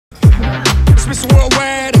Mr.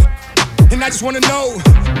 Worldwide, and I just wanna know,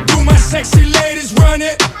 do my sexy ladies run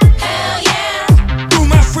it? Hell yeah. Do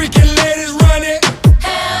my freaking ladies run it?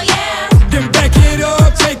 Hell yeah. Then back it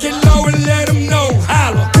up, take it low and let them know.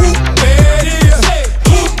 Holla. Who that is?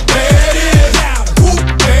 Who that is? Who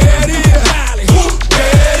that is? Who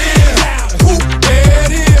that is? Who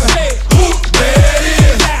that is? Who that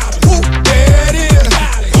is? Who that is?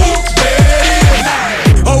 Who that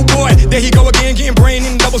is? Oh boy, there he go again, getting brain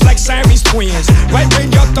in doubles like Siamese twins. Right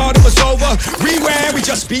when y'all thought it was over, rewind, we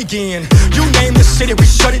just begin. You name the city, we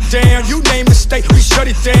shut it down. You name the state, we shut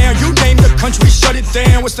it down. You name the country, we shut it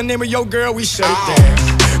down. What's the name of your girl? We shut it down.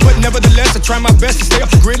 But nevertheless, I try my best to stay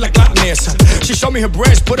off the grid like Loch Ness. She showed me her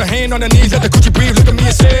breast, put her hand on her knees, let the coochie breathe. Look at me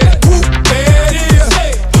and said, who that is?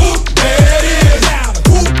 Who that is?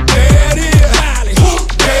 Who that is? Who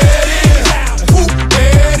that is? Who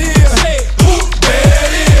that is? Who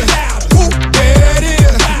that is? Who that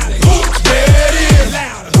is? Who that is?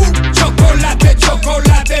 Chocolate, chocolate.